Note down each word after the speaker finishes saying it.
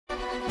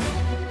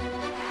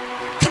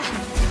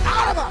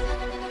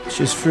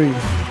She's free.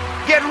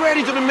 Get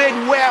ready to be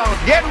made well.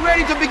 Get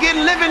ready to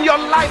begin living your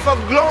life of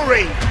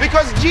glory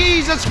because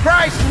Jesus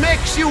Christ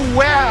makes you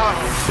well.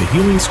 The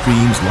Healing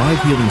Streams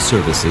live healing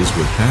services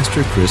with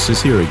Pastor Chris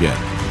is here again.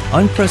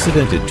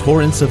 Unprecedented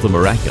torrents of the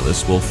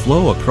miraculous will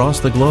flow across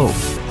the globe.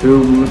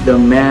 Through the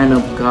man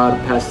of God,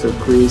 Pastor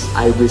Chris,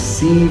 I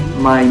received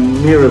my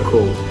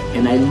miracle,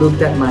 and I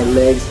looked at my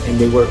legs and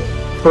they were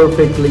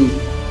perfectly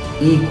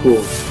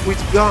equal.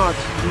 With God,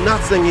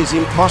 nothing is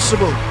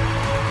impossible.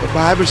 The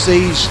Bible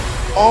says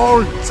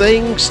all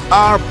things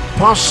are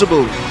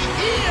possible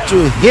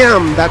to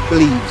him that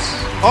believes.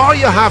 All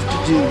you have to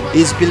do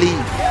is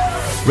believe.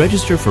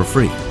 Register for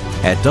free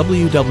at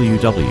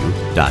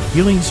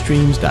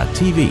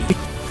www.healingstreams.tv.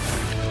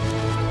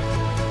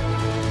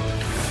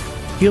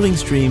 Healing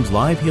Streams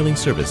live healing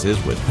services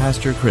with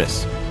Pastor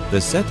Chris. The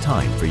set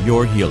time for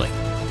your healing.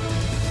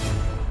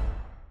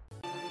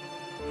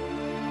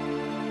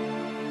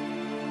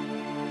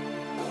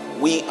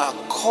 We are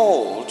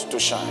called to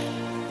shine.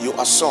 You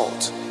are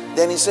salt.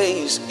 Then he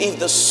says, if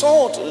the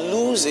salt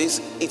loses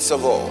its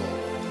savour,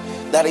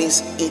 that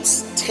is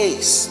its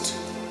taste.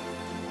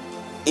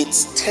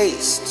 Its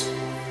taste.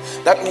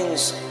 That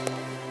means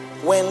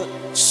when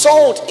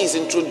salt is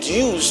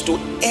introduced to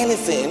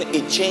anything,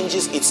 it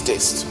changes its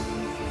taste.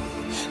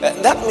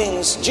 That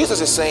means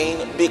Jesus is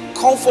saying, be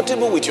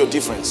comfortable with your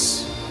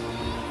difference.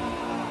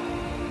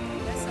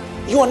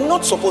 You are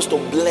not supposed to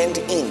blend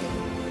in.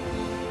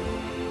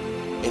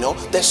 You know,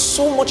 there's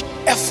so much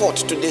effort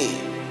today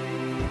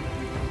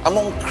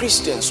among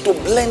Christians to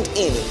blend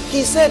in.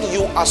 He said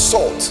you are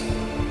salt.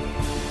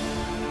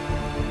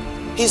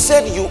 He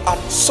said you are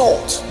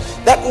salt.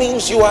 That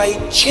means you are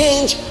a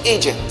change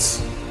agent.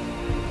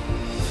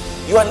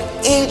 You are an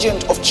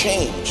agent of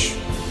change.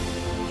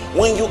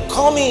 When you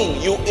come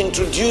in, you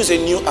introduce a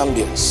new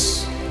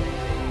ambience.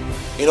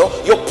 You know,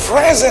 your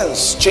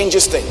presence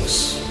changes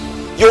things.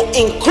 Your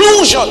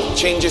inclusion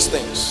changes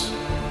things.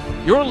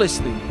 You're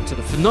listening to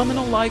The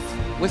Phenomenal Life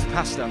with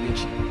Pastor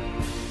Amici.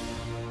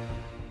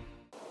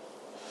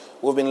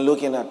 We've been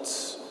looking at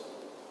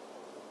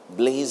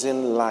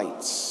blazing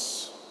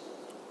lights.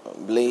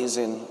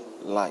 Blazing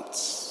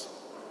lights.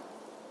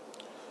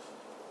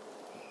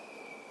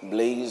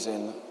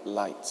 Blazing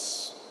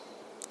lights.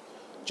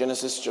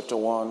 Genesis chapter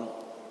 1,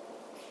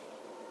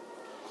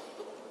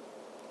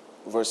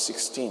 verse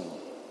 16.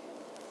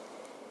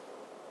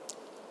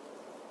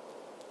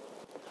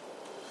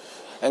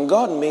 And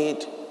God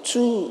made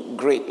two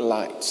great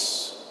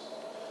lights,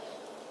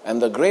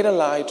 and the greater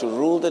light to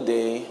rule the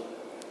day,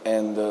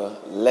 and the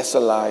lesser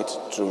light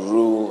to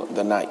rule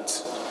the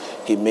night.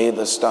 He made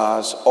the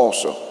stars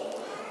also.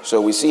 So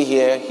we see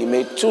here, he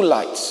made two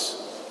lights.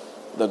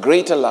 The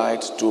greater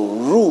light to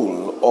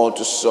rule or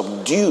to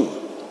subdue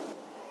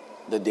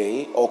the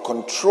day or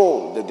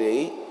control the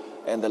day,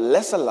 and the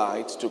lesser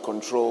light to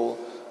control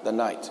the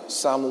night.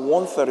 Psalm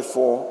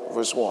 134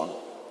 verse 1.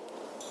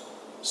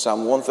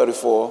 Psalm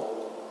 134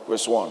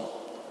 verse 1.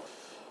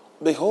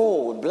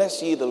 Behold,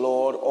 bless ye the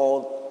Lord,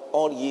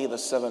 all ye the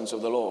servants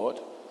of the Lord,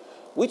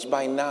 which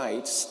by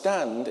night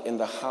stand in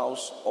the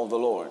house of the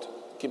Lord.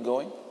 Keep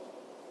going.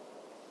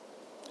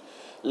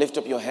 Lift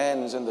up your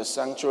hands in the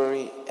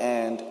sanctuary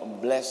and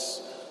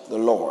bless the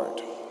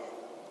Lord.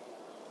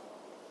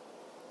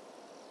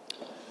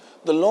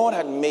 The Lord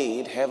had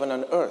made heaven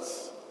and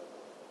earth.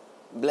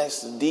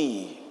 Bless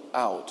thee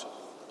out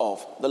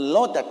of. The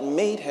Lord that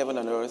made heaven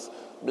and earth,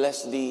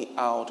 bless thee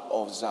out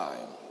of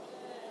Zion.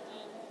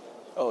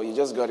 Oh, you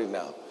just got it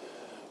now.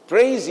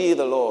 Praise ye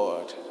the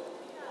Lord.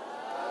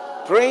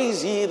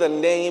 Praise ye the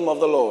name of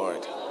the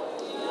Lord.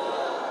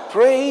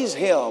 Praise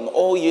him,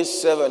 O ye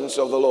servants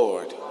of the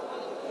Lord.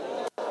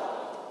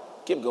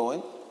 Keep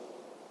going.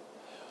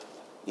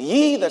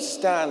 Ye that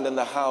stand in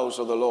the house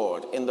of the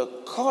Lord, in the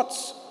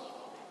courts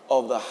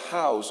of the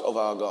house of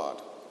our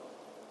God.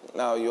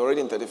 Now you're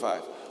already in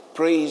 35.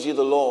 Praise ye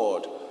the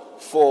Lord,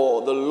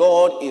 for the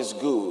Lord is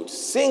good.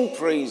 Sing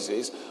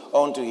praises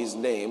unto his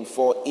name,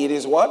 for it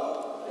is what?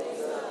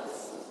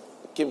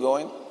 Keep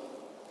going.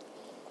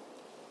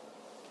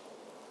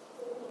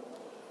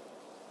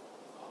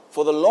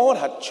 For the Lord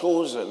had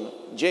chosen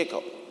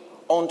Jacob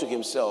unto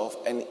himself,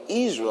 and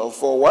Israel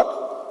for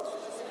what?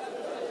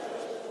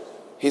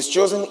 He's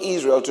chosen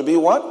Israel to be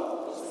what?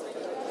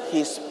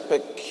 His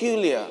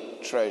peculiar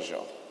treasure.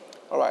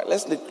 All right,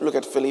 let's look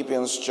at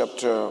Philippians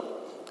chapter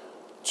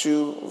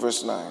 2,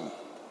 verse 9.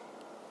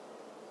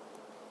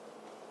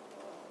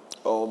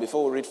 Oh,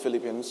 before we read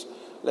Philippians,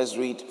 let's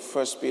read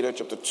 1 Peter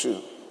chapter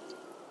 2,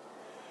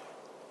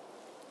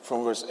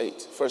 from verse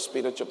 8. 1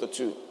 Peter chapter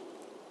 2.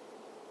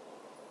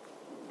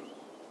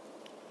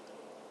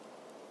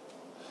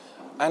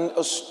 And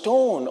a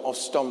stone of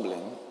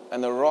stumbling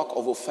and a rock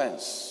of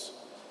offense,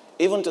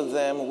 even to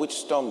them which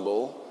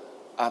stumble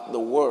at the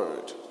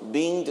word,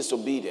 being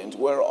disobedient,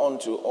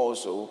 whereunto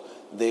also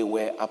they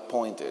were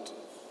appointed.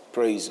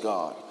 Praise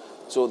God.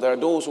 So there are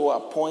those who are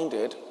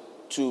appointed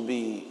to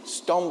be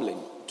stumbling,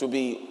 to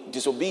be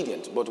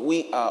disobedient, but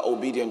we are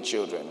obedient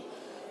children.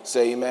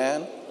 Say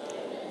amen.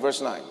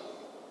 Verse 9.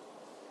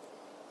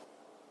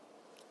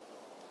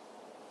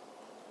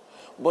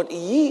 But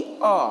ye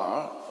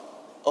are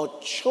a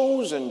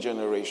chosen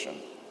generation.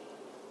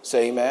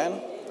 Say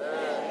amen.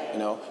 Amen. You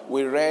know,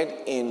 we read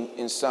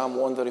in Psalm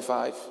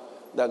 135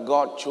 that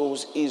God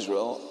chose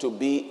Israel to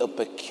be a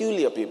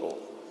peculiar people.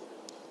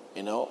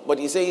 You know, but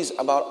he says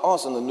about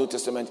us in the New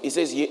Testament, he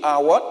says, ye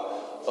are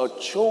what? A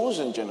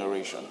chosen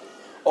generation,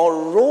 a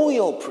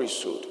royal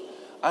priesthood,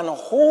 and a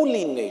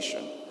holy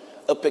nation,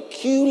 a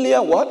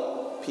peculiar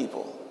what?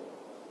 People.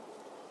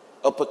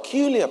 A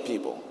peculiar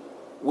people.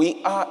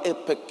 We are a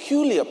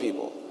peculiar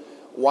people.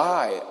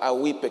 Why are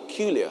we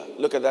peculiar?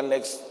 Look at that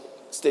next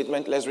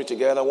statement. Let's read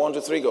together. 1,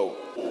 2, 3, go.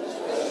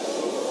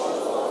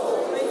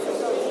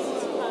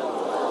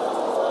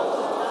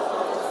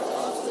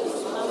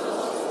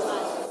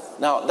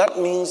 Now, that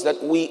means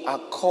that we are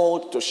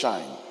called to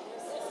shine.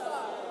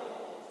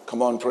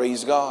 Come on,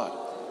 praise God.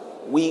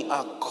 We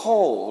are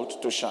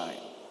called to shine.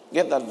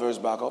 Get that verse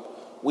back up.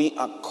 We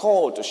are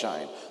called to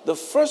shine. The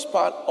first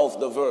part of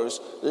the verse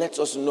lets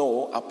us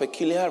know our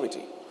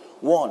peculiarity.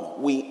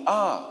 1, we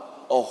are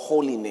a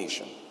holy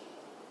nation.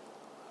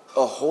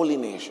 A holy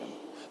nation.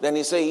 Then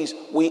he says,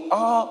 we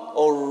are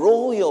a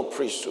royal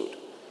priesthood.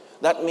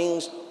 That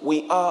means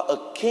we are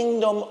a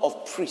kingdom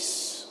of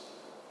priests.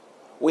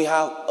 We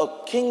have a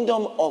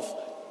kingdom of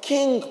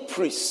king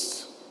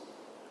priests,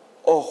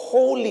 a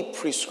holy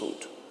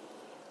priesthood.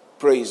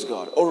 Praise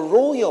God. A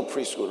royal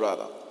priesthood,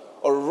 rather.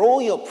 A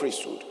royal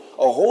priesthood.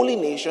 A holy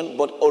nation,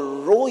 but a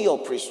royal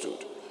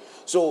priesthood.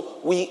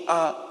 So we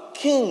are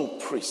king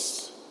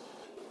priests.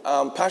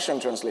 Passion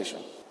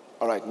Translation.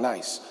 All right,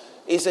 nice.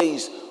 It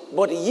says,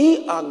 but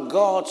ye are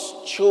God's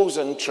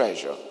chosen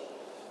treasure.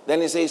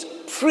 Then it says,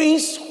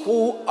 priests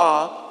who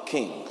are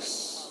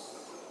kings.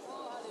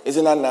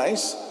 Isn't that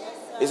nice?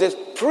 It says,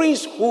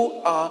 priests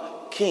who are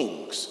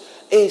kings,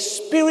 a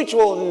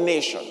spiritual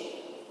nation,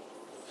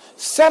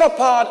 set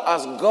apart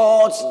as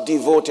God's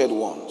devoted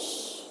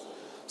ones.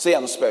 Say,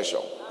 I'm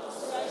special.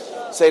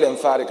 Say it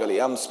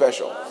emphatically, I'm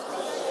special.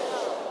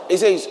 It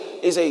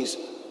says,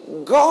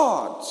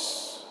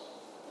 God's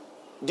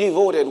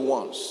devoted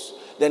ones.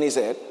 Then he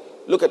said,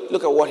 look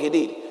at what he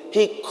did.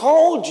 He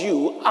called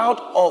you out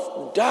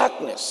of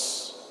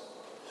darkness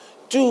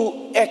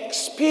to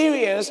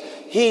experience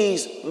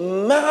his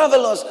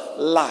marvelous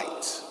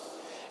light.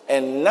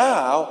 And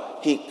now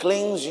he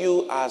claims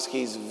you as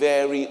his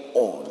very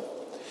own.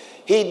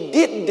 He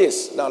did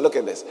this. Now look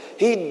at this.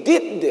 He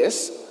did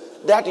this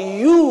that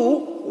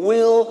you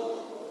will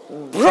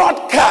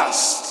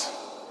broadcast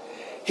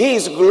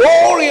his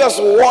glorious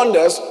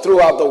wonders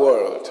throughout the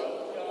world.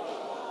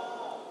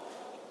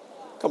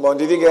 Come on,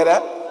 did you get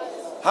that?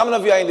 How many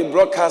of you are in the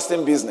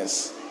broadcasting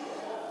business?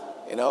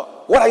 You know,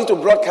 what are you to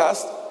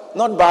broadcast?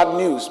 Not bad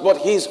news, but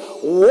his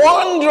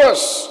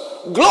wondrous,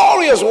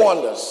 glorious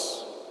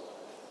wonders.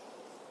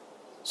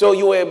 So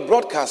you are a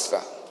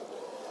broadcaster.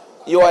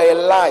 You are a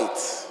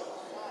light.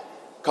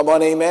 Come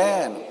on,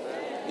 amen.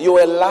 You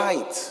are a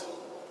light.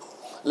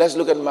 Let's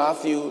look at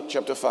Matthew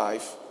chapter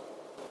 5,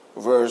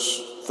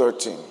 verse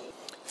 13.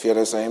 If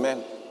you say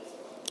amen.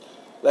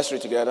 Let's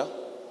read together.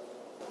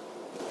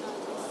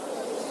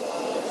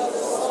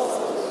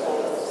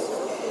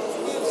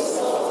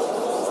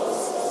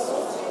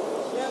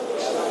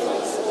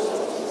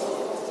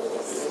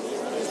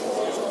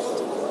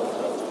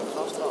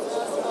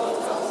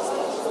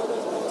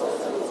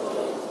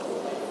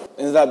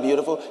 Isn't that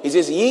beautiful? He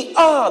says, ye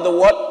are the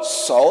what?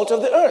 Salt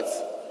of the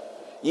earth.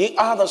 Ye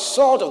are the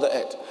salt of the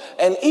earth.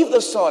 And if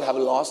the salt have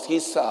lost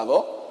his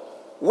savour,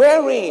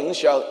 wherein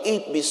shall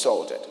it be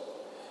salted?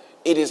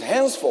 It is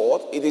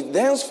henceforth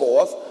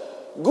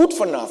good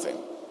for nothing,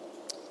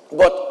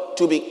 but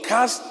to be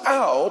cast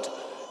out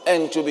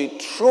and to be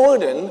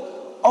trodden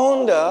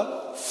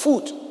under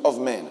foot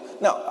of men.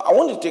 Now, I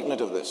want you to take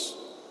note of this.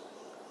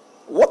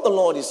 What the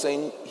Lord is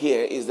saying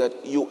here is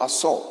that you are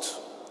salt.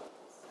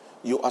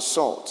 You are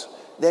salt.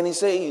 Then he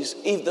says,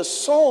 if the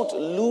salt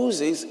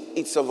loses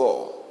its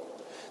savour,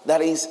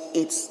 that is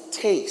its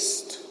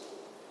taste.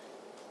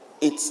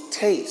 Its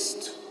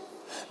taste.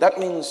 That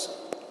means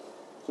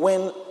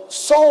when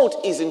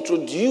salt is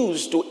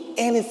introduced to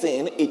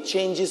anything, it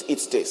changes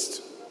its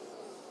taste.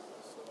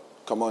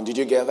 Come on, did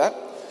you get that?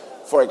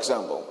 For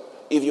example,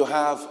 if you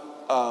have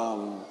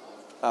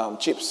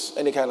chips,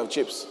 any kind of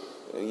chips,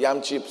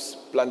 yam chips,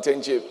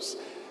 plantain chips,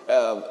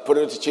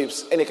 potato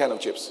chips, any kind of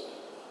chips.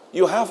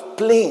 You have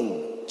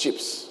plain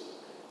chips.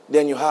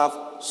 Then you have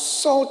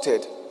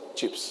salted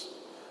chips.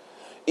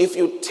 If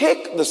you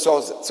take the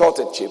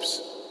salted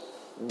chips,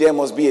 there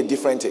must be a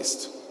different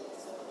taste.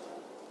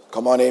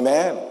 Come on,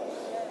 amen.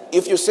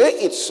 If you say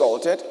it's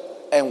salted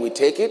and we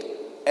take it,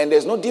 and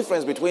there's no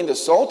difference between the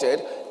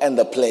salted and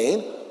the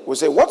plain, we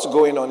say, what's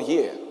going on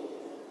here?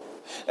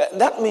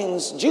 That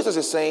means Jesus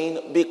is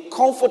saying, be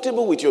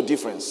comfortable with your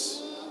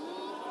difference.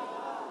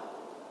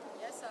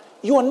 Yes, sir.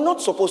 You are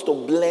not supposed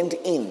to blend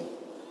in.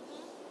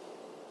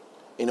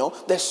 You know,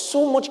 there's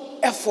so much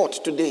effort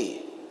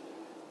today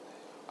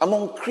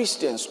among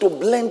Christians to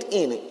blend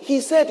in. He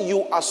said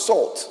you are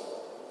salt.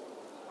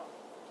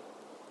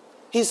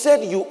 He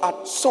said you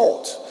are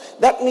salt.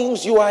 That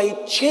means you are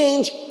a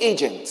change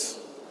agent.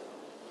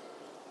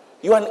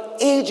 You are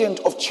an agent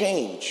of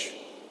change.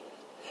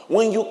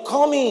 When you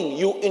come in,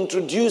 you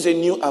introduce a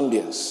new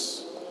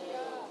ambience.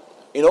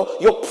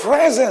 Your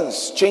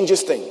presence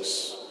changes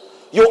things.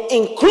 Your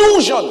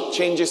inclusion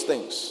changes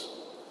things.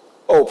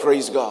 Oh,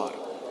 praise God.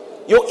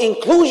 Your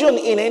inclusion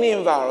in any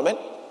environment,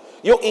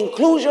 your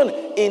inclusion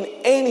in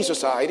any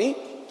society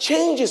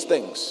changes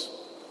things.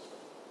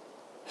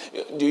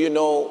 Do you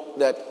know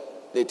that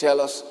they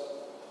tell us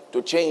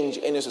to change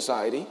any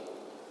society,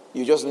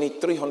 you just need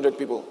 300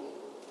 people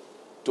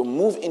to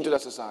move into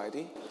that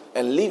society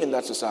and live in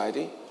that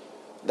society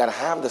that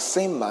have the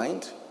same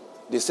mind,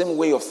 the same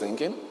way of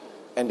thinking,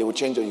 and they will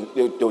change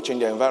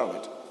their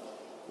environment.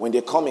 When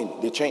they come in,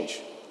 they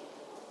change.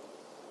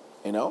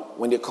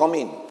 When they come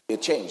in, they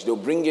change. They'll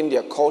bring in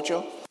their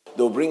culture,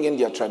 they'll bring in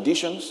their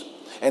traditions.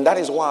 And that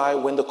is why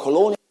when the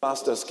colonial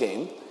masters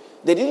came,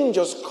 they didn't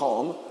just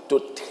come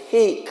to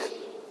take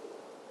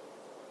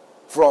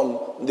from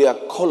their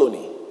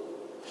colony.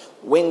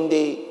 When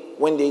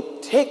they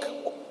take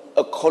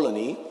a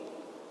colony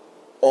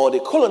or they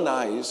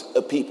colonize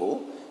a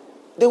people,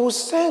 they will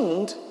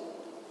send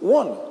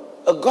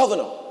a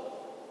governor.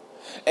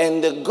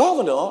 And the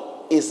governor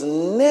is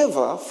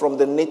never from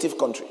the native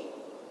country.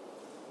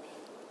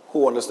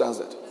 Who understands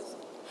that?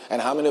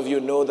 And how many of you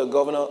know the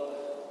governor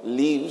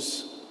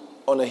lives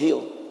on a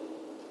hill?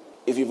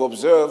 If you've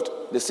observed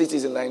the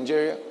cities in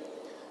Nigeria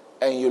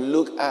and you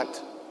look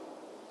at,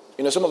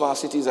 some of our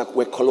cities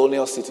were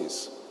colonial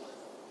cities.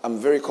 I'm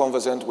very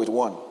conversant with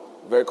one,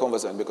 very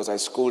conversant because I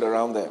schooled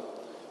around there.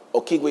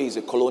 Okigwe is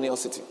a colonial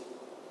city.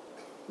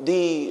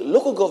 The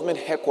local government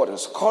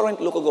headquarters,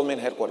 current local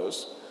government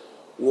headquarters,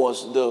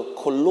 was the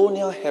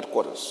colonial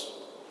headquarters.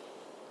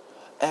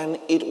 And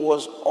it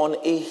was on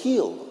a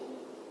hill.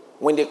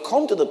 When they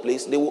come to the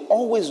place, they will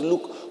always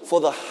look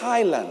for the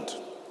highland.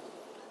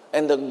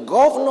 And the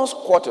governor's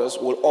quarters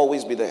will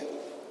always be there.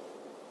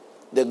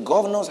 The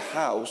governor's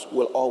house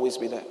will always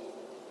be there.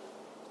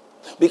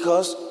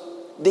 Because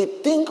they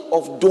think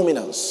of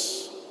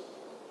dominance.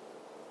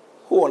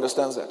 Who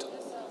understands that?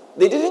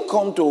 They didn't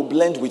come to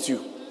blend with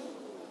you.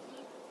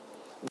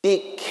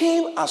 They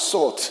came as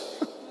salt.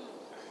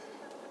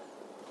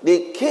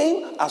 They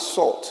came as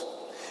salt.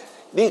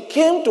 They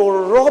came to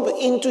rub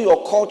into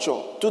your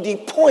culture to the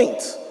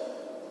point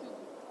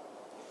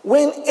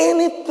when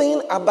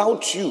anything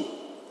about you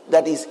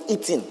that is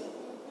eaten,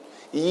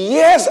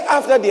 years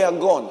after they are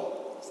gone,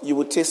 you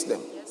will taste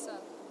them. Yes, sir.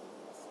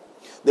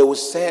 They will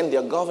send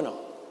their governor,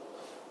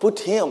 put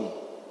him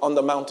on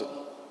the mountain.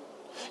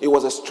 It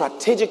was a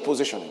strategic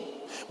positioning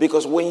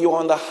because when you're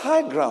on the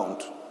high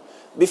ground,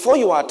 before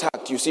you are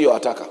attacked, you see your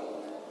attacker.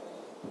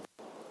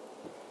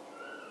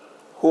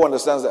 Who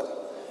understands that?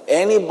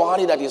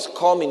 Anybody that is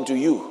coming to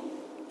you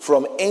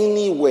from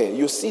anywhere,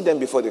 you see them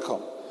before they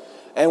come.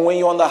 And when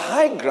you're on the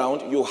high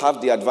ground, you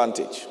have the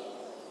advantage.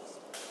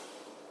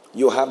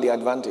 You have the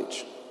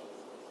advantage.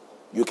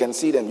 You can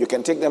see them. You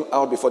can take them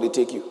out before they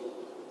take you.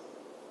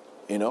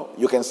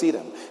 You can see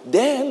them.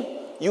 Then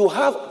you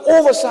have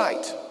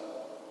oversight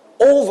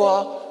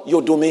over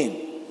your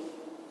domain.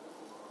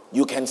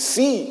 You can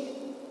see.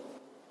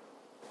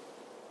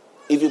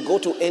 If you go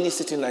to any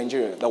city in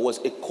Nigeria that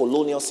was a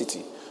colonial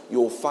city, you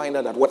will find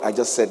out that what I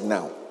just said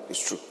now is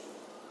true.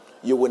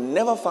 You will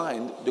never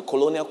find the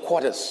colonial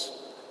quarters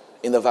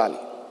in the valley.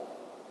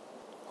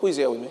 Who is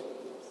here with me?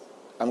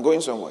 I'm going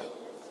somewhere.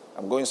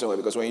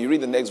 Because when you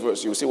read the next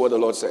verse, you'll see what the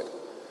Lord said.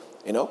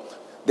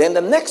 Then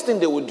the next thing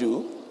they will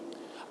do,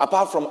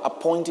 apart from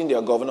appointing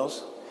their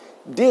governors,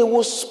 they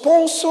will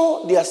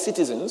sponsor their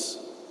citizens,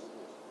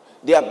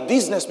 their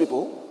business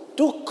people,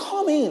 to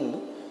come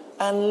in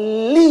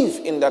and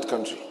live in that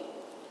country.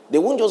 They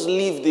won't just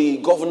leave the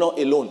governor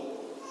alone.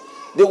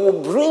 They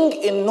will bring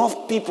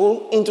enough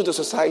people into the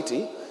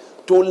society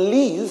to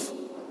live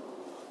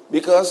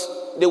because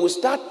they will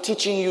start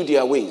teaching you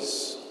their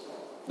ways.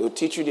 They will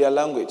teach you their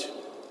language.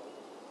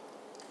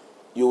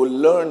 You will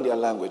learn their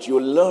language. You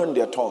will learn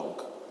their tongue.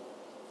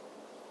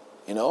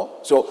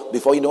 So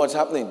before you know what's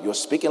happening, you're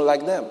speaking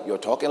like them. You're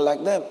talking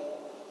like them.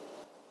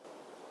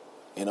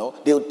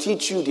 They'll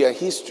teach you their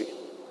history.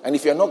 And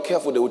if you're not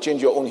careful, they will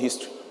change your own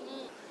history.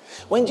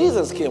 When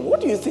Jesus came, what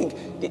do you think?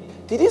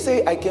 Did he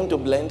say, I came to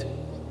blend?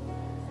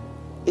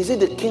 He said,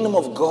 the kingdom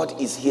of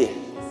God is here.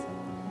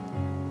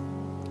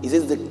 He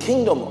says, the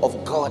kingdom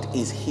of God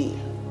is here.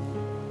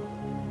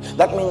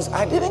 That means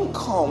I didn't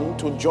come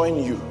to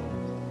join you.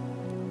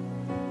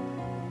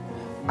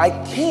 I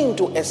came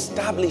to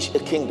establish a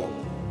kingdom.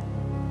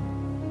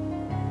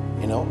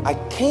 I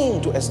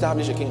came to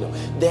establish a kingdom.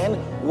 Then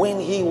when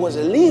he was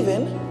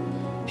leaving,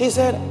 he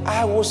said,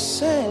 I will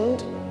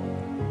send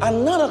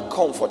another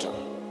comforter.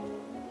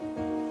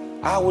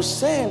 I will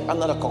send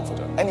another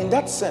comforter. And in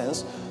that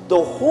sense,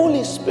 the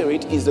Holy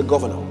Spirit is the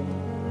governor.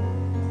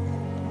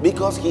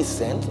 Because he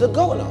sent the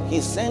governor.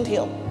 He sent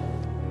him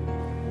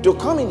to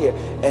come in here.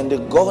 And the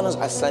governor's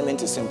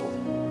assignment is simple.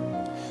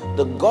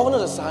 The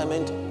governor's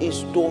assignment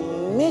is to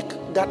make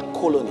that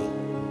colony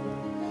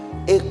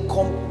a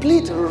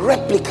complete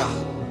replica.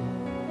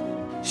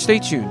 Stay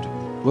tuned.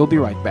 We'll be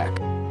right back.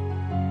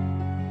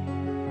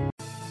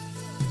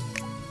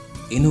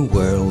 In a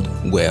world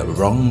where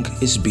wrong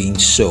is being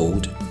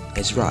sold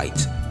as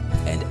right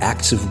and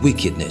acts of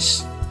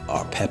wickedness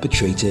are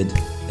perpetrated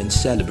and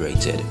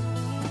celebrated,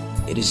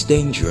 it is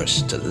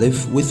dangerous to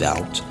live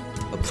without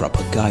a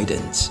proper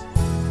guidance.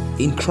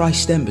 In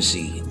Christ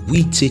Embassy,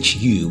 we teach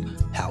you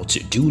how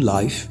to do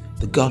life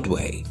the God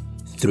way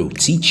through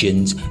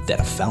teachings that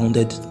are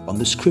founded on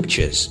the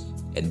scriptures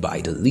and by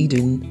the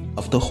leading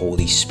of the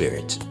Holy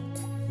Spirit.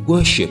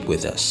 Worship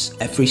with us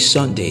every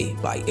Sunday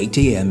by 8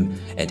 a.m.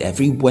 and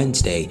every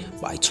Wednesday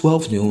by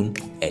 12 noon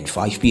and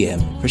 5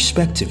 p.m.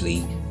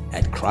 respectively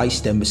at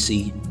Christ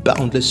Embassy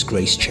Boundless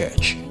Grace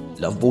Church,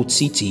 Loveboat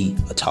City,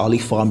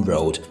 Atali Farm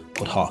Road,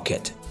 Port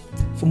Harcourt.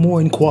 For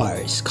more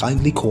inquiries,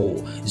 kindly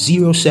call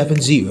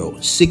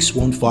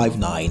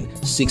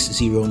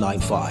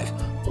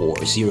 070-6159-6095 or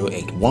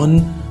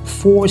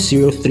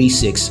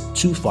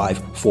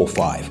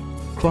 081-4036-2545.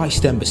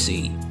 Christ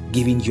Embassy,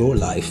 giving your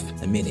life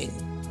a meaning.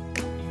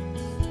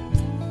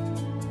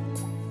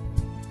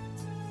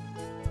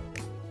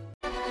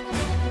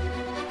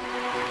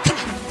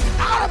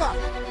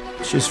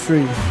 She's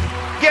free.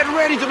 Get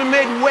ready to be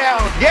made well.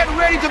 Get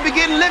ready to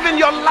begin living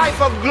your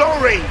life of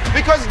glory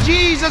because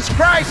Jesus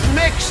Christ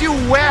makes you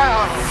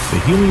well. The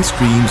Healing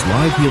Streams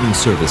live healing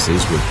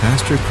services with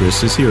Pastor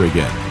Chris is here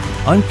again.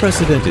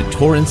 Unprecedented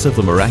torrents of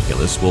the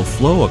miraculous will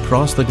flow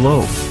across the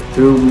globe.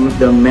 Through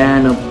the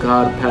man of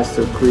God,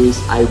 Pastor Chris,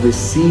 I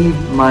received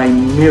my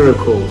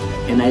miracle,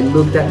 and I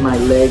looked at my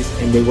legs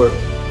and they were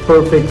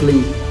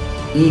perfectly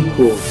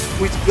equal.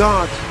 With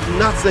God,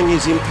 nothing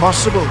is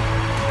impossible.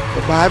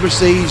 The Bible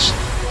says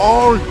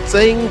all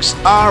things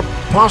are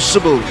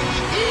possible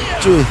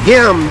to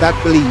him that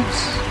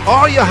believes.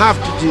 All you have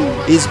to do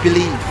is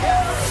believe.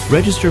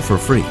 Register for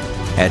free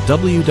at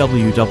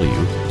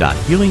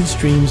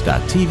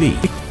www.healingstreams.tv.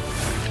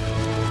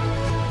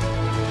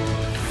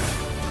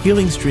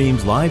 Healing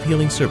Streams live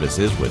healing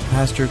services with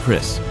Pastor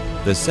Chris.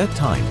 The set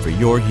time for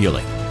your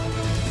healing.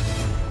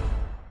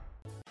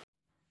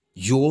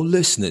 You're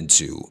listening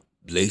to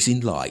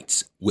Blazing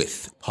Lights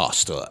with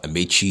Pastor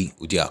Amechi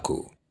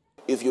Udiaku.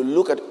 If you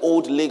look at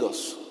old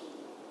Lagos,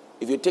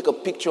 if you take a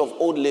picture of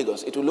old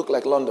Lagos, it will look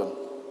like London.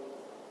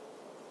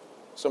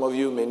 Some of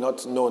you may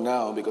not know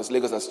now because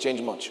Lagos has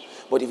changed much.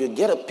 But if you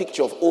get a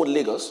picture of old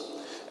Lagos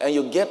and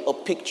you get a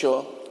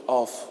picture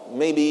of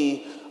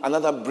maybe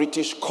another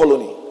British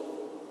colony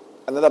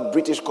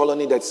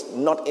that's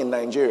not in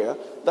Nigeria,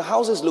 the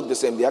houses look the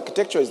same, the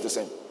architecture is the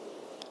same.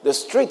 The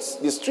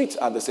streets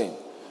are the same.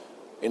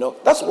 You know,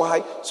 that's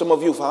why some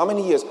of you, for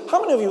many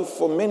of you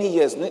for many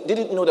years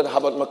didn't know that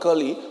Herbert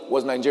Macaulay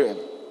was Nigerian?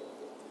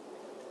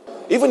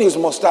 Even his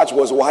mustache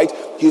was white,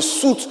 his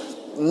suit,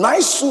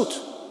 nice suit,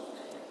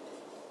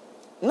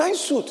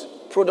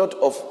 product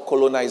of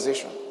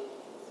colonization.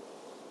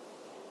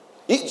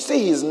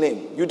 Say his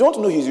name. You don't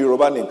know his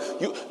Yoruba name.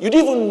 You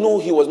didn't even know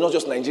he was not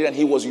just Nigerian,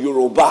 he was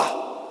Yoruba.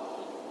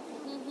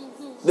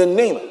 The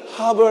name,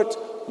 Herbert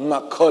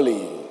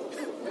Macaulay.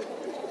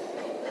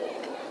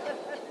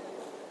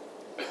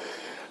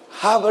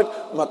 Herbert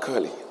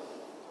Macaulay.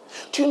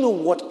 Do you know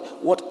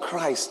what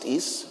Christ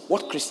is?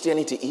 What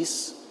Christianity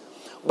is?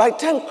 By the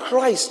time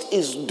Christ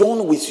is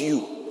done with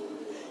you,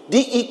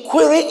 the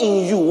equerry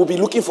in you will be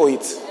looking for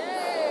it.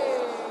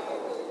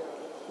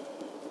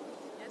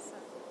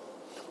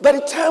 By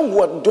the time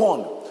we're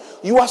done,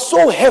 you are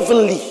so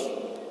heavenly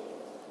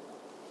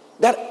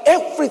that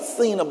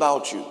everything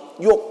about you,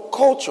 your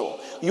culture,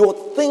 your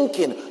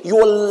thinking,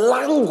 your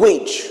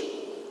language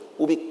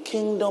will be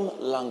kingdom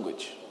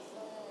language.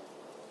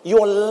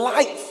 Your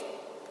life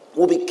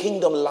will be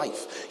kingdom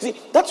life. See,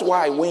 that's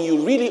why when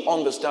you really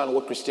understand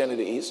what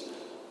Christianity is,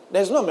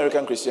 there's no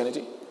American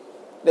Christianity.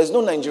 There's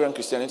no Nigerian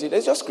Christianity.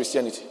 There's just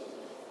Christianity.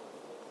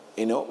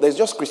 You know, there's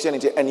just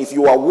Christianity. And if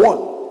you are one,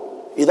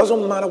 it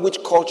doesn't matter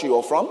which culture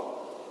you're from.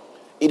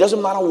 It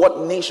doesn't matter what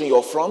nation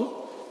you're from.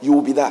 You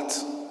will be that.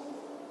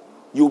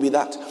 You will be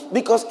that.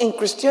 Because in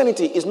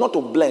Christianity, it's not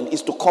to blend,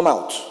 it's to come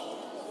out.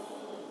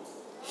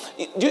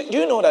 Do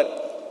you know that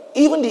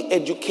even the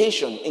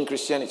education in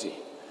Christianity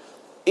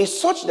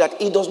is such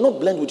that it does not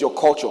blend with your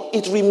culture.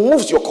 It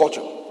removes your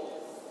culture.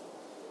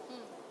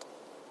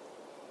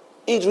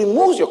 It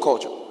removes your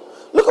culture.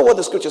 Look at what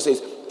the scripture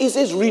says. It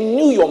says,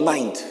 renew your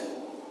mind.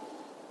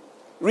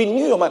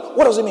 Renew your mind.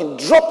 What does it mean?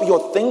 Drop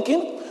your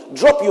thinking.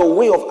 Drop your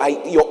way of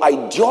your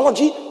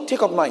ideology.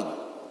 Take up mine.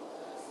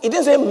 It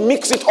didn't say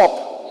mix it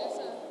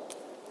up.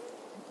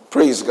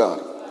 Praise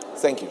God.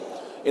 Thank you.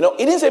 You know,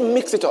 it didn't say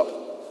mix it up.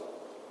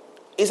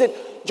 It said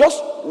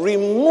just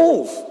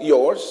remove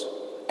yours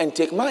and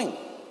take mine.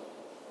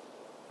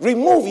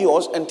 Remove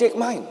yours and take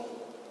mine.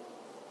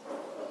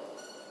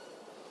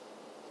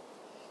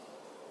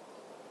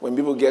 When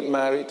people get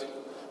married,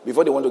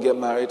 before they want to get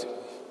married,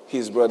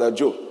 his brother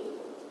Joe.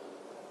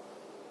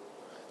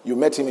 You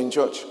met him in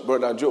church,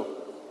 brother Joe.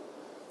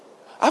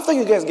 After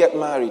you guys get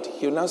married,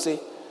 he'll now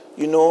say,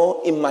 you know,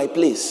 in my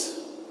place.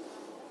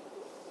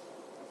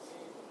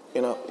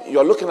 You know,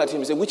 you're looking at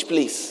him and say, which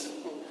place?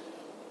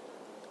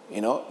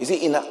 You know, you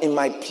see, in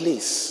my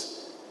place.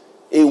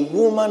 A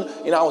woman,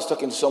 you know, I was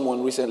talking to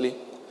someone recently,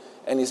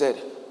 And he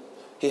said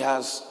he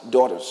has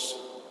daughters,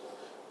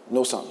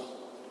 no son.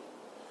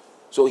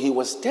 So he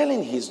was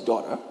telling his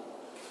daughter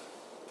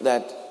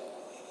that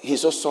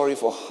he's so sorry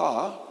for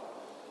her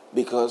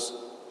because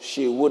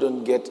she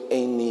wouldn't get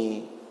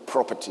any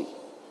property.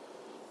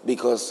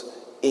 Because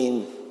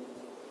in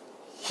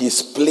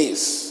his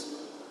place,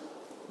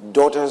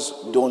 daughters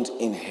don't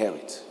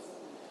inherit.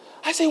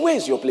 I say, where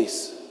is your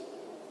place?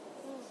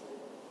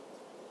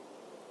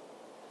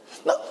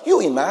 Now, you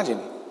imagine,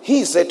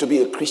 he is said to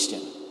be a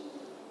Christian,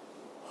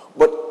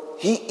 but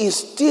he is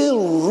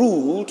still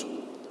ruled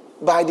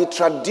by the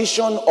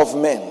tradition of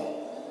men.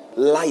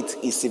 Light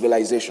is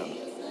civilization.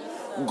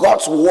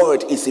 God's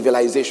word is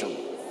civilization.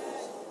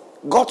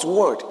 God's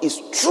word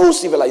is true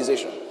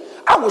civilization.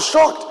 I was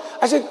shocked.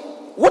 I said,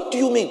 what do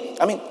you mean?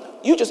 I mean,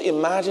 you just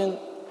imagine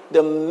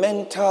the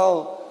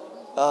mental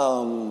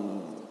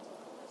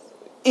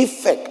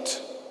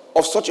effect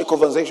of such a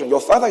conversation.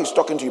 Your father is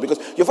talking to you because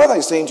your father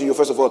is saying to you,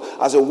 first of all,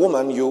 as a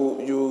woman,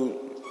 you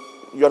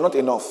are not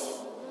enough.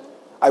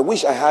 I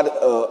wish I had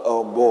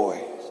a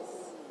boy.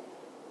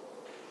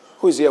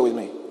 Who is here with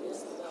me?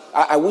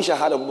 I wish I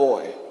had a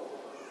boy.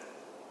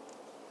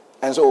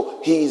 And so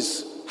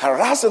he's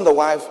harassing the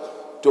wife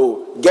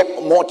to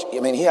get more. I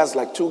mean, he has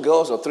like 2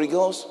 girls or 3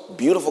 girls,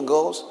 beautiful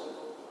girls.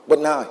 But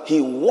now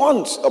he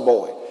wants a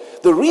boy.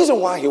 The reason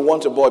why he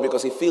wants a boy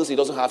because he feels he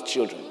doesn't have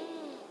children.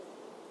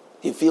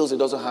 He feels he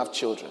doesn't have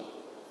children.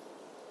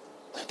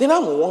 Then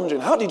I'm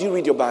wondering, how did you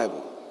read your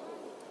Bible?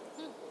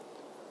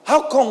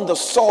 How come the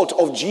salt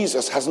of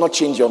Jesus has not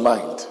changed your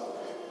mind?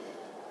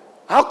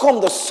 How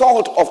come the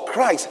salt of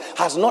Christ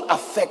has not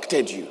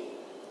affected you?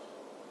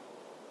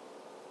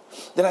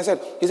 Then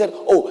he said,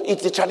 oh,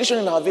 it's the tradition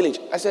in our village.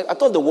 I said, I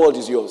thought the world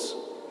is yours.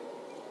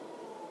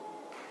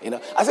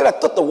 I said, I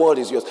thought the world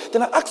is yours.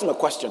 Then I asked him a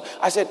question.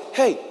 I said,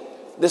 hey,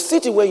 the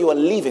city where you are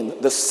living,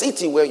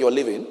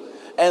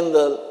 and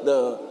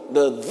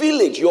the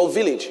village, your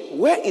village,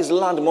 where is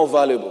land more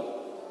valuable?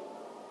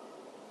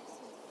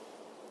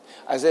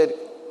 I said,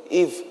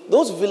 if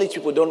those village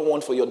people don't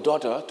want for your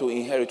daughter to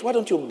inherit, why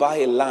don't you buy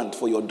a land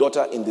for your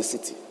daughter in the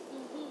city?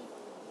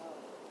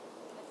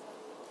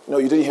 No,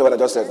 you didn't hear what I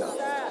just said now.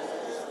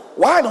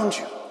 Why don't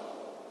you?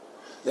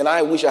 Then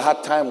I wish I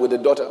had time with the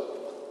daughter.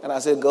 And I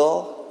said,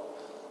 girl,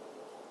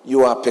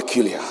 you are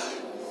peculiar.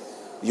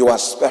 You are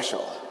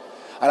special.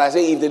 And I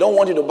say, if they don't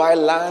want you to buy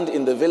land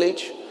in the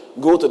village,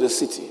 go to the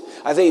city.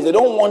 I say, if they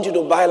don't want you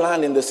to buy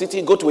land in the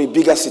city, go to a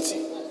bigger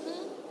city.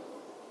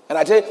 And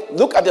I say,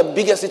 look at the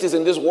biggest cities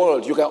in this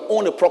world. You can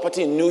own a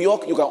property in New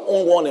York. You can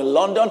own one in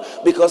London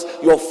because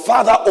your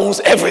father owns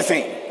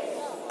everything.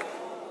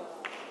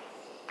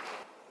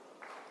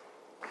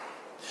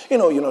 You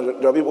know,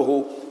 there are people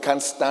who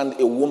can't stand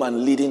a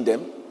woman leading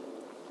them.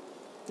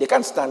 They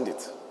can't stand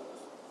it.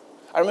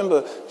 I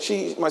remember,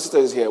 my sister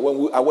is here.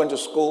 When I went to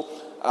school,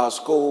 our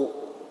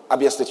school,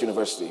 Abia State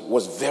University,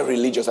 was very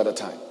religious at the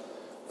time.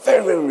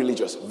 Very, very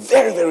religious.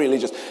 Very, very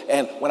religious.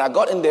 And when I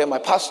got in there, my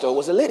pastor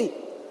was a lady.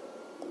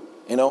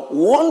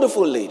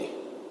 Wonderful lady.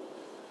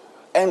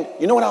 And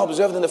you know what I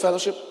observed in the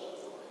fellowship?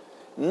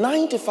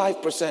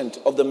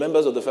 95% of the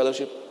members of the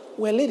fellowship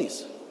were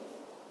ladies.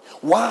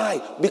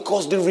 Why?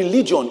 Because the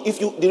religion, if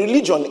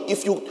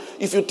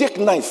you take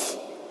knife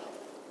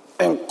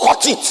and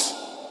cut it,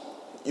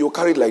 you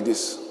carry it like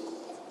this.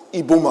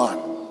 Igbo man.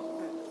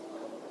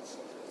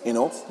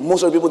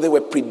 Most of the people, they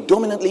were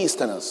predominantly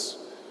Easterners.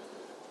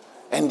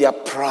 And their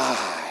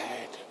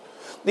pride.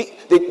 They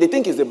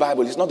think it's the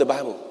Bible. It's not the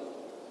Bible.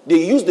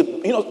 They use do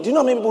you know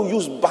how many people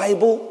use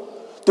Bible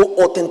to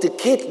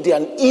authenticate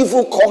their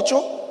evil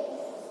culture?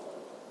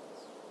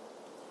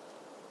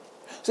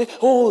 Say,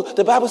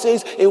 the Bible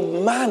says a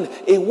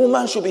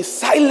woman should be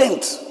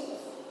silent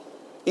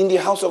in the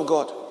house of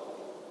God.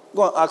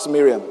 Go and ask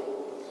Miriam.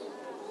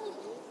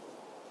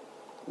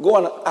 Go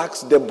and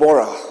ask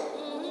Deborah.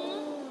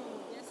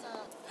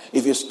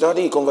 If you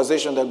study a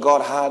conversation that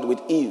God had with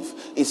Eve,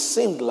 it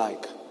seemed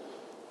like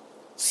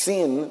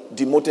sin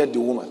demoted the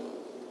woman.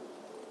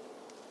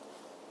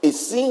 It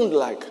seemed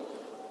like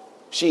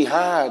she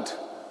had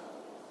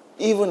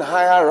even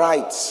higher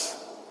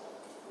rights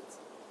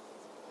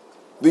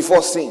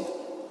before sin.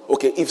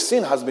 Okay, if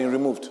sin has been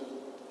removed.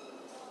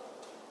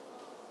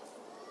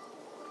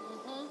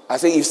 I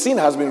say if sin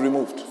has been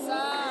removed.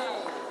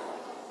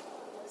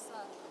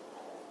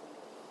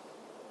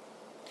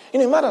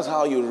 It matters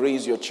how you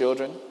raise your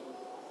children.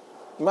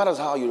 It matters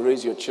how you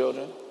raise your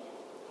children.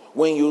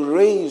 When you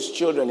raise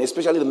children,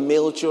 especially the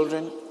male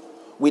children,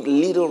 with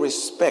little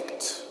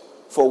respect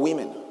for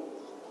women.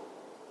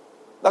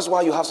 That's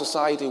why you have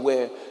society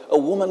where a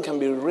woman can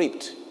be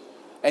raped.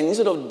 And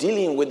instead of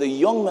dealing with the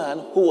young man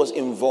who was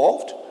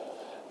involved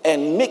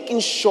and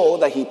making sure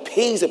that he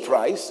pays a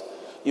price,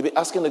 you'll be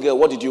asking the girl,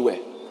 what did you wear?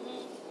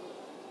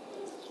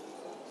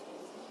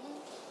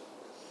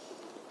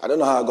 I don't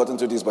know how I got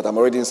into this, but I'm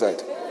already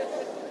inside.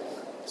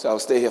 So I'll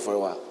stay here for a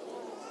while.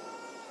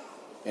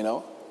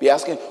 Be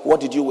asking, what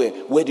did you wear?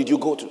 Where did you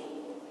go to?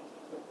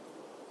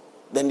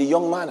 Then the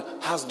young man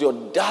has the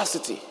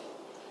audacity.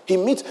 He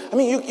meets,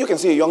 you can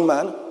see a young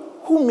man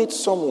who meets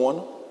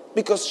someone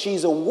because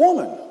she's a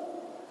woman.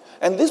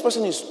 And this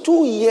person is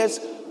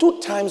 2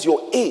 times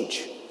your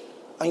age.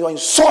 And you are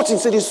insulting,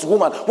 say, this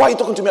woman, why are you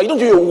talking to me? You don't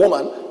do you're a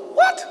woman.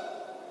 What?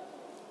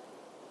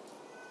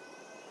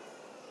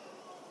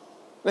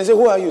 They say,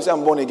 who are you? You say,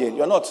 I'm born again.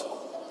 You are not.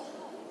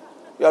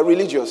 You are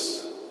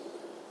religious.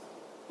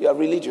 You are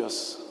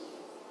religious.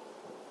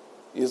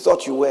 You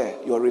thought you were.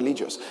 You are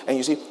religious. And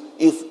you see,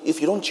 if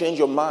you don't change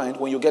your mind,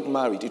 when you get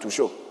married, it will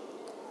show.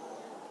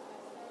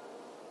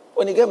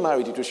 When you get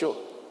married, it will show.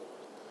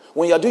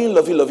 When you are doing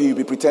lovey-lovey, you'll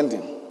be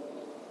pretending.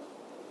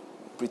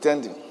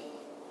 Pretending.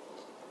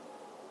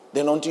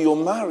 Then until you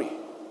marry,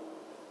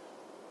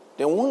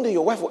 then one day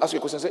your wife will ask you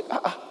a question and say,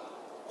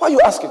 why are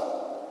you asking?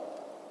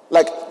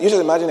 Like, you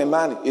just imagine a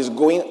man is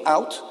going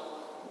out,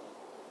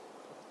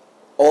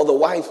 or the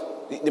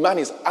man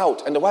is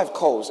out, and the wife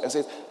calls and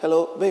says,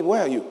 hello, babe,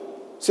 where are you?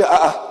 Say,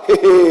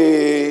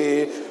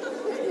 hey,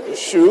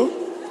 shoo.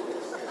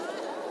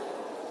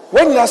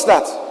 When did I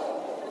start?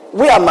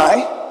 Where am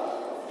I?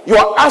 You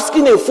are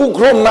asking a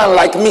full-grown man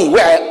like me.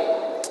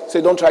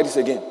 Say, don't try this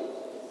again.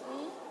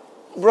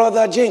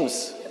 Brother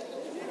James.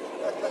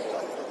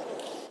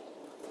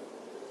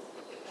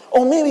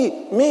 Or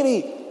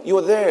maybe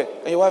you're there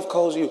and your wife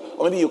calls you,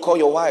 or maybe you call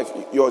your wife,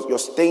 you're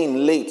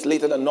staying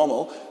later than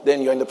normal,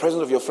 then you're in the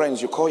presence of your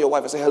friends, you call your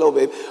wife and say, hello,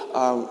 babe,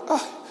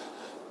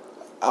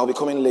 I'll be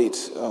coming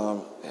late.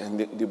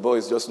 And the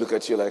boys just look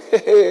at you like,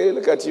 hey,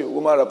 look at you,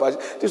 woman Apache.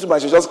 This woman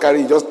should just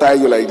tie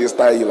you like this.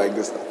 Tie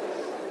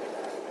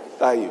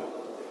you.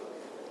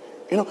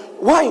 You know,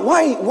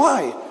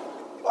 why?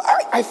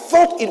 I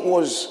thought it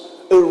was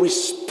a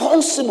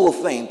responsible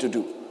thing to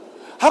do.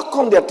 How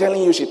come they're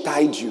telling you she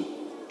tied you?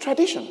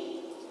 Tradition. You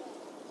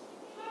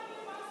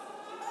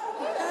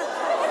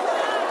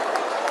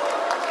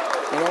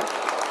know,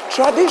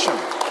 tradition.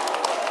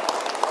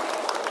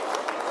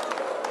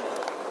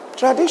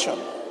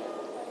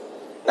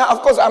 Now,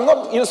 of course, I'm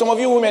not, some of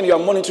you women, you are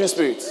monitoring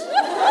spirits.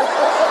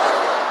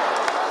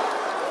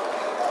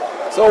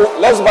 So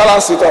let's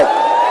balance it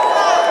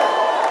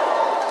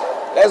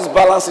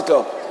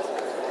up.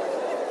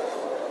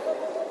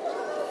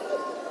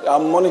 You are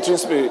monitoring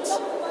spirits.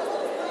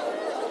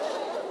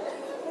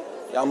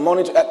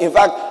 In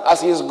fact,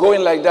 as he's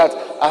going like that,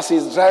 as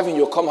he's driving,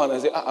 you come out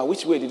and say,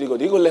 which way did he go?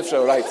 Did he go left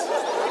or right?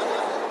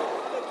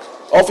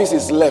 Office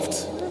is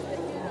left.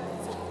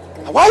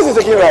 Why is he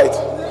taking right?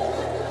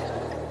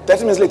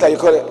 30 minutes later, you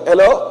call it,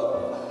 hello?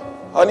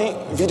 Honey,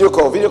 video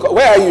call.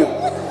 Where are you?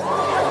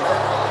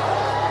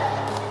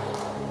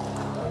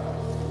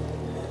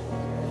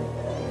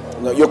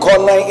 No, you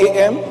call 9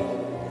 a.m.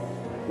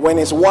 When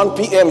it's 1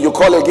 p.m., you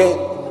call again.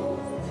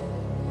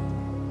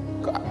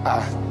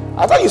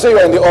 I thought you said you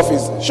were in the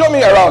office. Show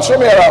me around.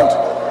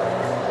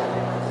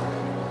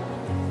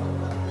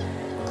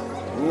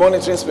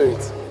 Monitoring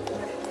spirit.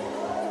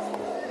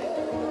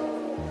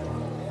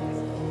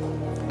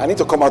 I need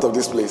to come out of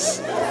this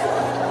place.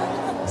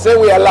 Say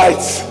we are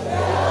light.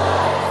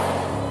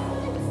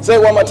 Say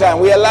it one more time.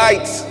 We are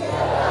light.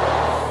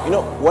 You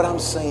know, what I'm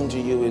saying to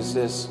you is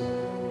this.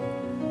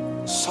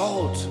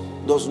 Salt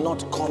does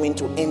not come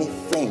into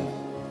anything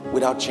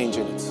without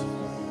changing it.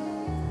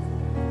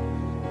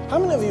 How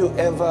many of you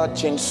ever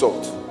changed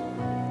salt?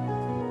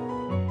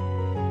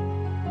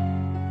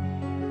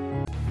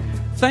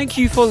 Thank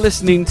you for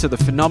listening to The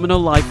Phenomenal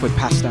Life with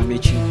Pastor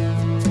Amici.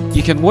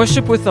 You can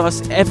worship with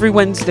us every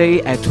Wednesday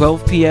at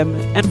 12 p.m.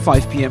 and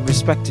 5 p.m.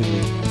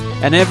 respectively,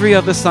 and every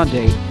other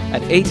Sunday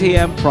at 8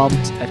 a.m.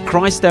 prompt at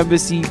Christ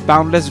Embassy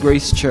Boundless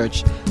Grace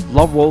Church,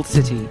 Love World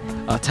City,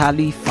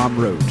 Atali Farm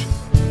Road,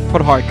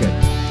 Port Harcourt.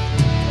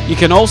 You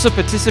can also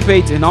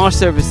participate in our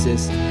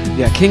services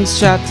via King's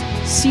Chat,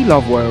 C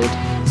Love World,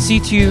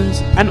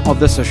 C-Tunes, and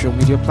other social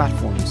media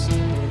platforms.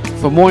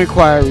 For more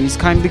inquiries,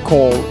 kindly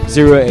call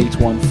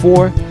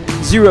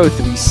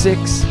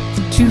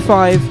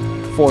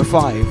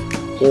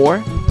 0814-036-2545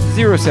 or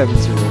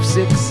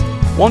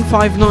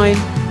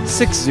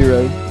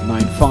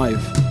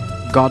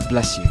 0706-159-6095. God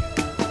bless you.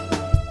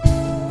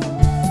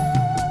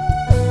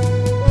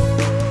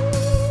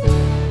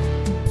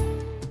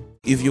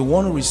 If you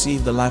want to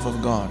receive the life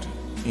of God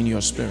in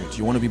your spirit,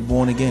 you want to be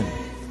born again,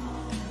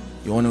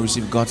 you want to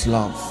receive God's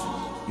love,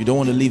 you don't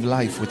want to live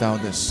life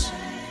without this,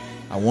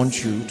 I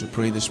want you to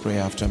pray this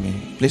prayer after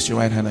me. Place your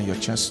right hand on your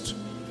chest.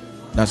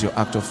 That's your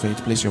act of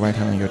faith. Place your right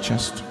hand on your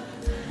chest.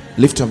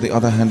 Lift up the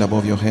other hand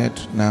above your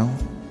head now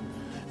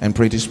and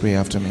pray this prayer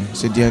after me.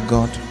 Say, dear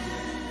God,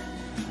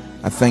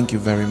 I thank you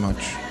very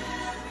much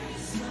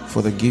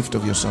for the gift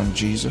of your son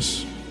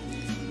Jesus.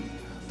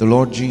 The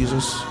Lord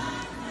Jesus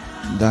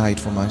died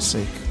for my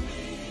sake.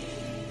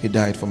 He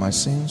died for my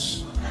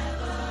sins.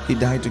 He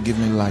died to give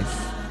me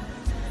life.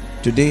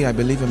 Today I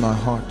believe in my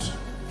heart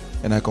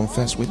and I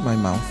confess with my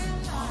mouth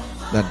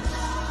that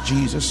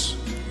Jesus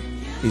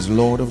is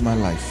Lord of my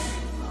life.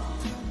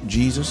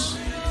 Jesus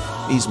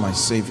is my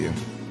Savior.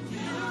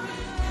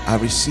 I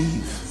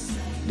receive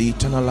the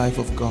eternal life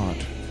of God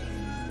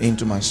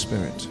into my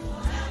spirit.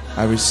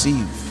 I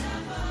receive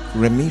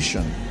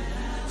remission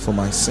for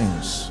my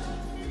sins.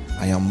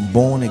 I am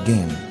born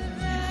again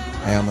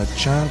I am a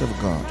child of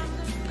God.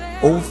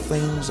 All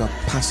things are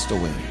passed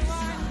away.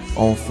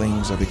 All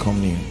things have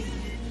become new.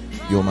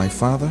 You're my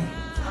Father,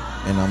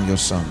 and I'm your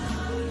Son.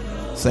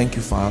 Thank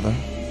you, Father,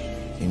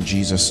 in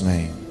Jesus'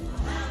 name.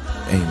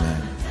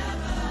 Amen.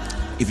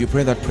 If you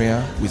pray that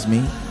prayer with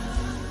me,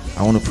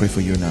 I want to pray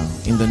for you now.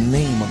 In the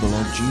name of the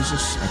Lord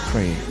Jesus, I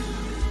pray,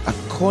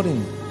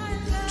 according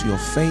to your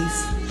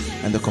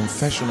faith and the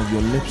confession of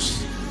your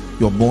lips,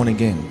 you're born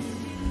again.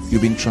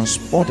 You've been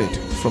transported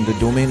from the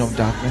domain of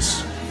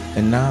darkness,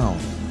 and now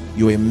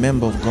you're a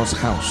member of God's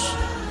house.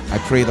 I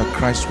pray that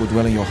Christ will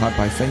dwell in your heart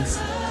by faith,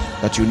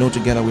 that you know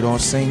together with all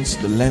saints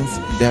the length,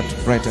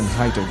 depth, breadth, and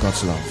height of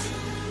God's love.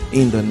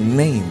 In the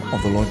name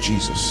of the Lord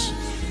Jesus,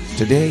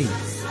 today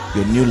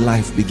your new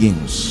life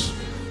begins.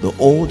 The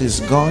old is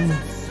gone,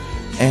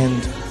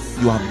 and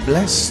you are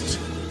blessed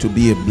to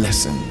be a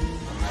blessing.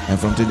 And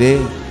from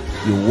today,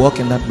 you walk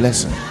in that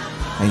blessing,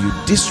 and you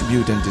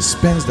distribute and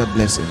dispense that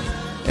blessing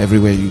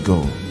everywhere you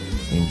go.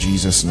 In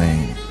Jesus'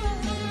 name,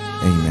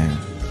 amen.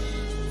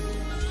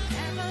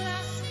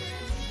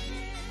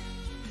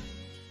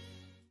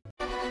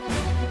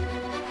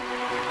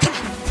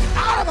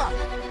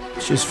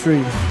 She's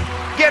free.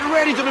 Get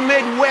ready to be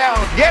made well.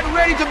 Get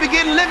ready to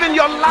begin living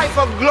your life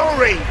of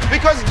glory,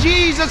 because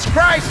Jesus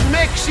Christ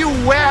makes you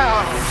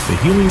well. The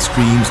Healing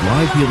Streams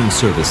live healing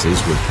services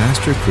with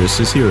Pastor Chris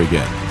is here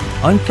again.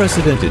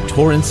 Unprecedented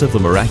torrents of the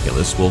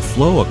miraculous will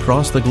flow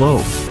across the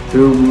globe.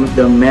 Through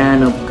the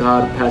man of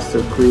God,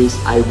 Pastor Chris,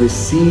 I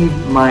received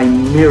my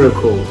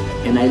miracle,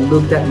 and I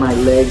looked at my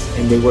legs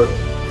and they were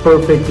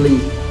perfectly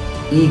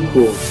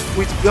equal.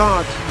 With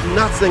God,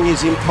 nothing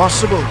is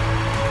impossible.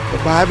 The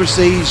Bible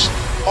says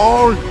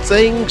all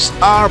things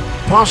are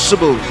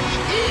possible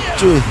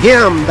to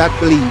him that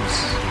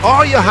believes.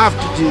 All you have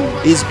to do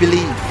is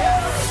believe.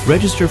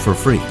 Register for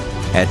free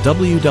at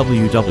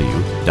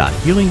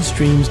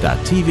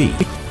www.healingstreams.tv.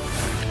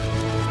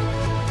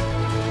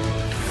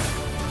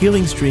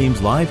 Healing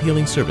Streams live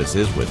healing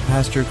services with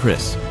Pastor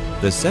Chris.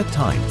 The set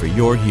time for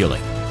your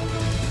healing.